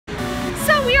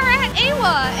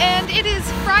Iowa, and it is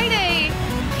Friday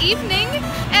evening,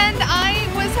 and I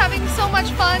was having so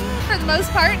much fun for the most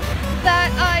part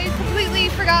that I completely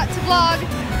forgot to vlog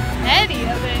any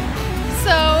of it.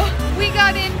 So we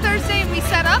got in Thursday and we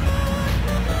set up.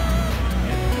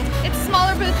 It's a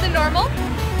smaller booth than normal,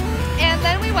 and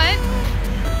then we went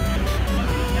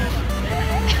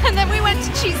to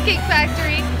Cheesecake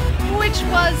Factory, which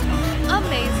was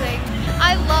amazing.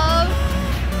 I love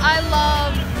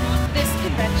this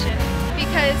convention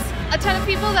because a ton of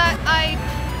people that I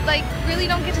really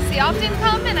don't get to see often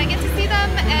come, and I get to see them,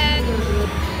 and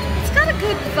it's got a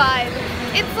good vibe.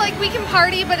 It's like we can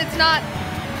party, but it's not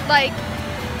like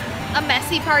a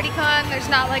messy party con. There's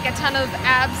not like a ton of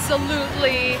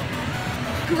absolutely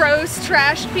gross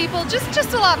trash people,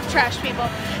 just a lot of trash people.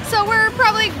 So we're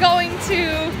probably going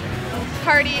to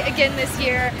party again this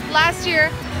year. Last year,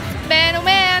 man oh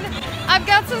man, I've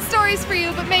got some stories for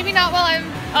you, but maybe not while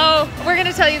we're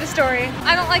gonna tell you the story.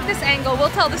 I don't like this angle. We'll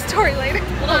tell the story later.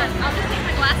 Hold on, I'll just take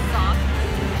my glasses off.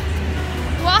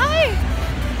 Why?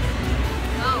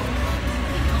 Oh.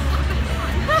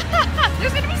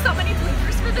 There's gonna be so many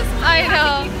bloopers for this one. I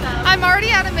know. I'm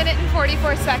already at 1 minute and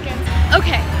 44 seconds.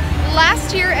 Okay,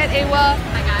 last year at AWA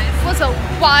was a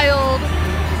wild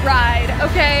ride,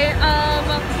 okay?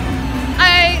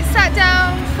 I sat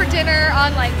down for dinner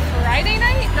on like Friday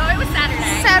night? No, it was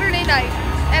Saturday. Saturday night.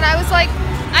 And I was like,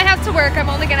 I have to work, I'm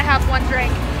only gonna have one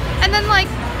drink. And then like,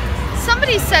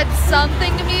 somebody said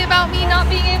something to me about me not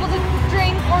being able to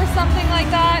drink or something like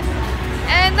that.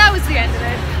 And that was the end of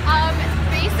it.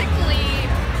 Basically,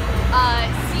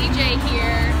 CJ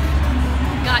here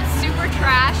got super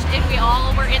trashed and we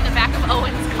all were in the back of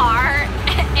Owen's car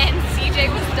and CJ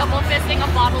was double fisting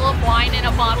a bottle of wine and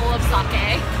a bottle of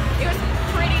sake. It was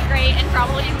pretty great and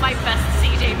probably my best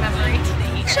CJ memory to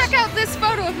date. Check out this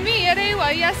photo of me at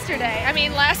AWA yesterday. I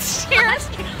mean last year.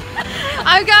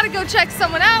 I've got to go check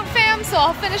someone out, fam, so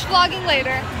I'll finish vlogging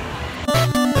later.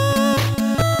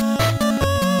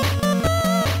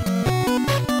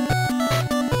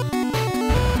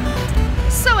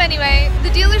 So anyway, the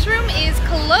dealer's room is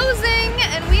closing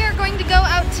and we are going to go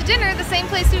out to dinner, the same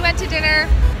place we went to dinner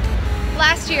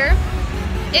last year.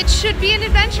 It should be an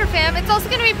adventure, fam. It's also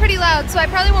going to be pretty loud, so I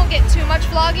probably won't get too much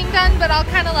vlogging done, but I'll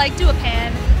kind of like do a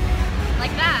pan.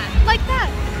 Like that. Like that.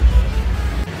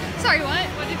 Sorry, what?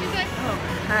 What did you say? Oh,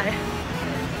 hi.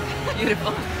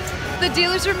 Beautiful. The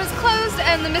dealer's room is closed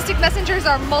and the Mystic Messengers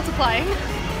are multiplying.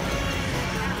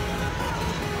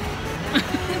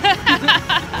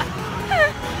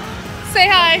 Say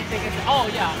hi. Oh,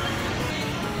 yeah.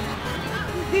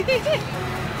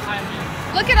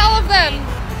 Look at all of them.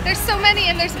 There's so many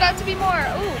and there's about to be more.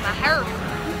 Ooh, my hair.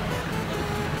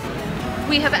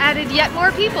 We have added yet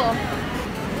more people.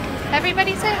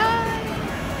 Everybody say hi.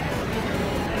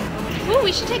 Ooh,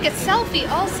 we should take a selfie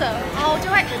also. Oh, do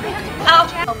I?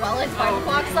 Oh, well, it's 5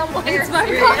 o'clock somewhere. It's 5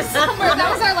 o'clock somewhere.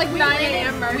 That was our like 9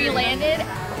 a.m. We landed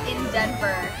in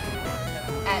Denver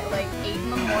at like 8 in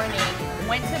the morning,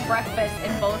 went to breakfast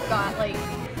and both got like,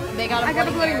 they got a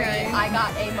Bloody Mary. I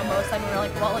got a mimosa and we were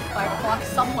like, well, it's 5 o'clock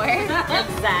somewhere.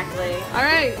 Exactly. All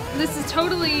right, this is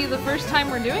totally the first time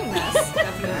we're doing this.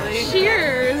 Definitely.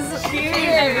 Cheers. Cheers.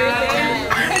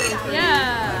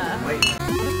 Yeah.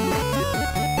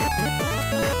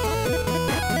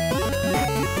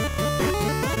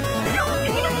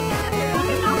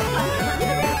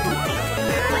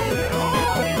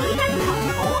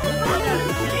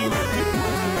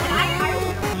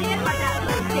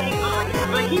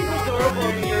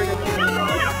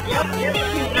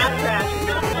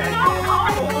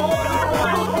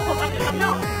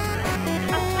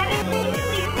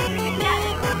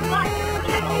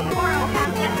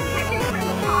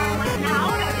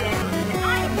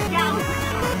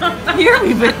 Here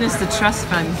we witness the trust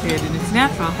fund kid in its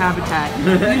natural habitat,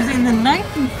 using the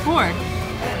knife and fork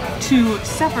to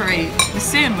separate the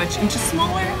sandwich into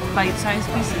smaller, bite-sized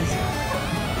pieces.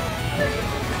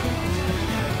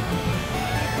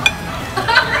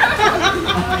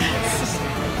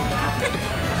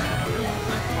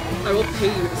 I will pay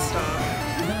you to stop.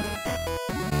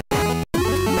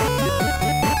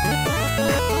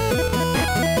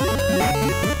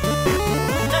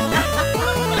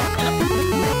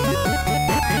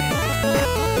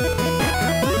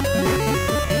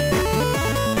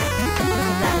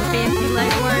 Fancy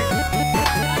leg work.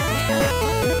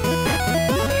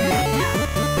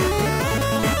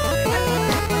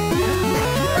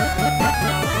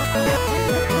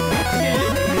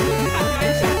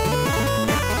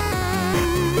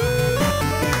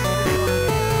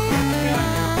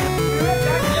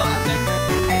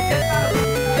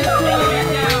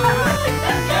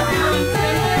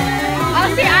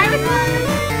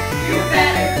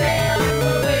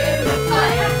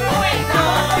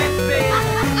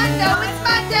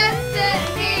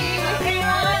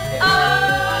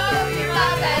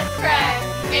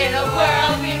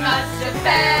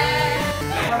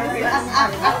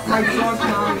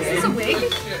 Is this a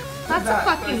wig? That's a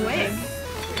fucking wig.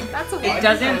 That's a wig. It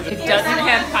doesn't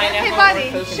have pineapple.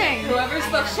 Hey buddy, Shane. Whoever's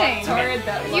the Shane. fucktard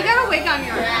that You got a wig on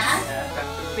your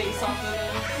ass. face off of it.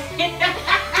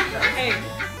 Hey.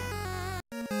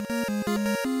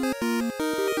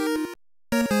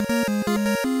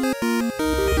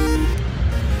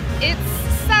 It's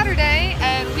Saturday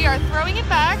and we are throwing it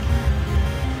back.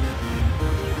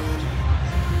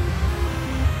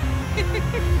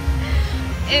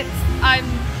 I'm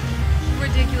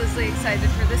ridiculously excited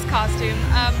for this costume.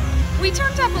 We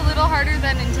turned up a little harder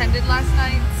than intended last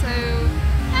night, so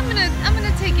I'm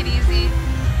gonna take it easy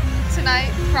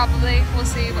tonight. Probably, we'll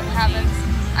see what happens.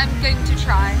 I'm going to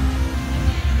try.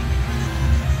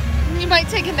 You might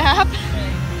take a nap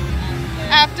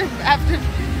after.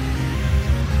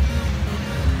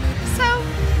 So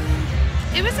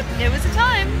it was a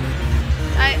time.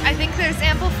 I think there's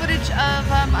ample footage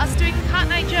of us doing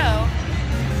Cotton Eye Joe.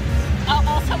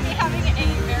 Also me having a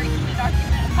very heated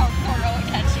argument about Goro and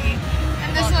Ketchy.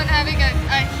 And this one having a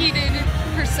heated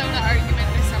persona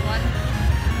argument with someone.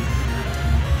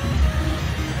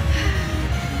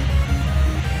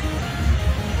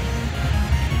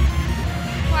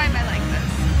 Why am I like this?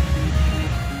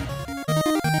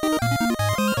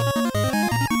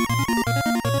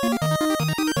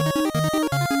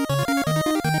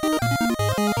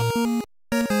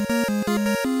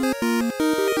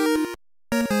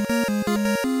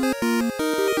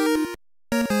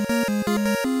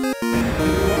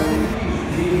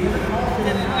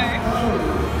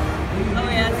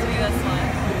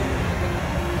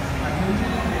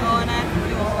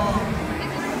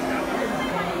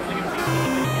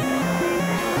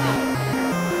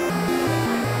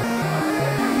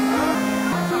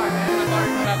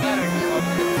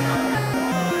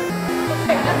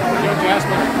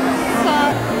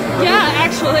 Yeah,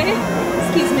 actually.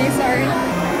 Excuse me, sorry.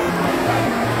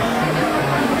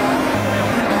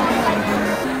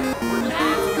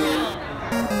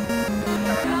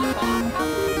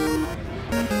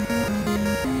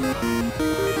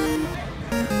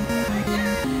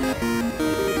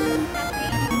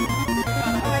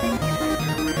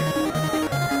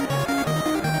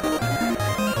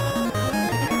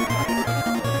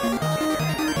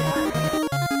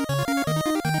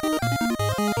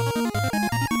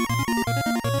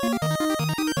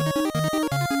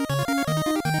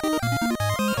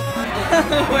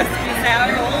 Whiskey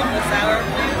sour, the sour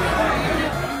blue.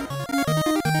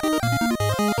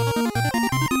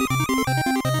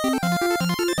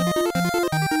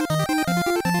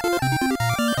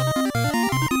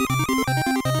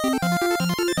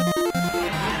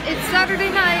 It's Saturday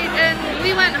night and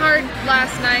we went hard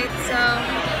last night, so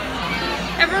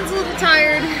everyone's a little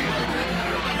tired.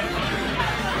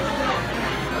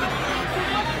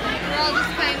 We're all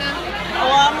just kinda...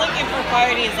 Well, I'm looking for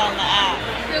parties on the app.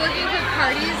 You're looking for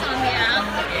parties on the app?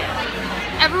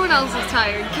 Everyone else is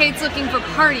tired. Kate's looking for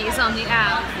parties on the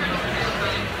app.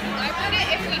 Why would it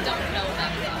if we don't know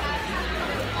them?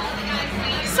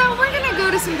 So we're gonna go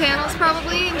to some panels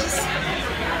probably and just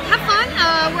have fun.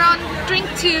 We're on drink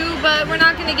 2, but we're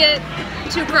not gonna get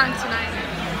too drunk tonight.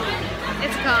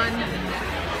 It's fun.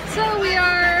 So we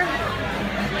are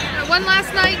one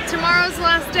last night. Tomorrow's the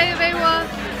last day of AWA.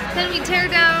 Then we tear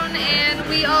down and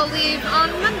we all leave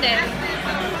on Monday.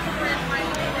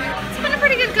 It's been a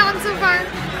pretty good con so far.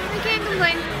 I can't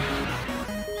complain.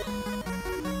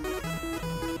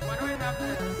 Why do I have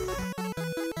this?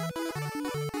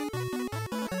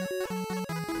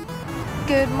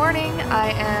 Good morning.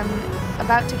 I am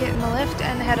about to get in the lift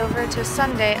and head over to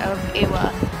Sunday of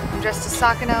AWA. I'm dressed as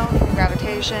Sakano from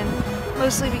Gravitation,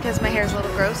 mostly because my hair is a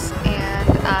little gross and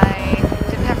I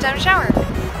didn't have time to shower.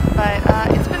 But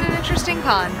it's been an interesting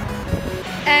con.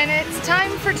 And it's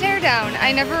time for teardown.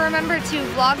 I never remember to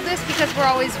vlog this because we're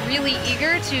always really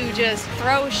eager to just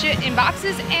throw shit in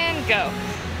boxes and go.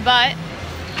 But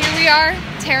here we are,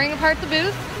 tearing apart the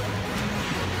booth.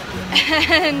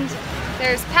 And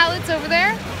there's pallets over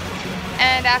there.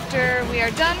 And after we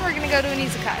are done, we're gonna go to an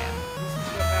izakaya.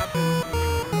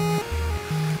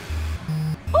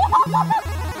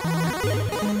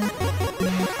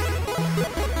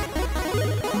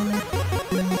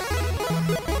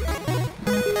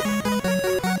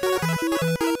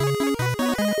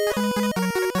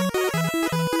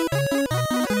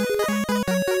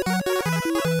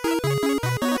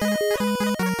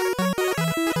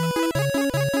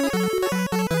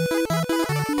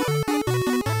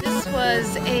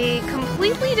 Was a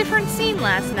completely different scene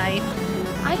last night.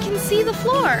 I can see the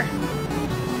floor.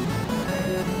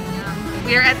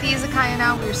 We are at the izakaya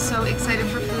now. We're so excited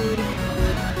for food.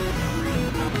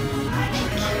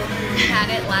 We had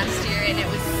it last year and it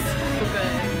was so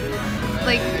good.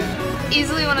 Like,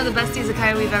 easily one of the best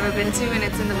izakaya we've ever been to, and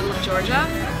it's in the middle of Georgia.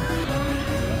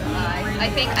 I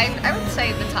think I would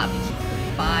say the top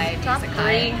 5 Top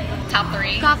izakaya. Top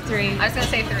 3. Top 3. I was gonna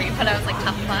say 3, but I was like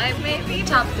top 5 maybe.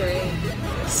 Top 3.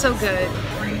 So good.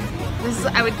 This is,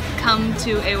 I would come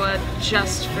to Ewa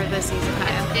just for this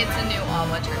izakaya. It's a new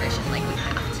Awa tradition, like we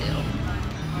have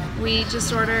to. We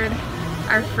just ordered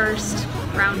our first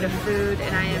round of food,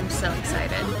 and I am so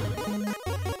excited.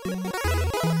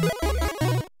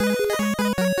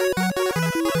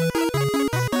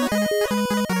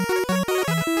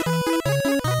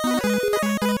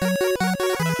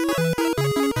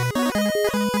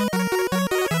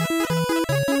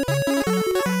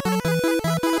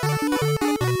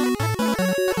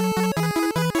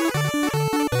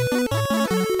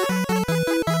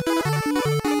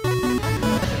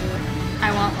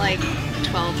 I want like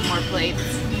 12 more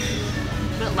plates,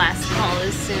 but last call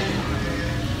is soon.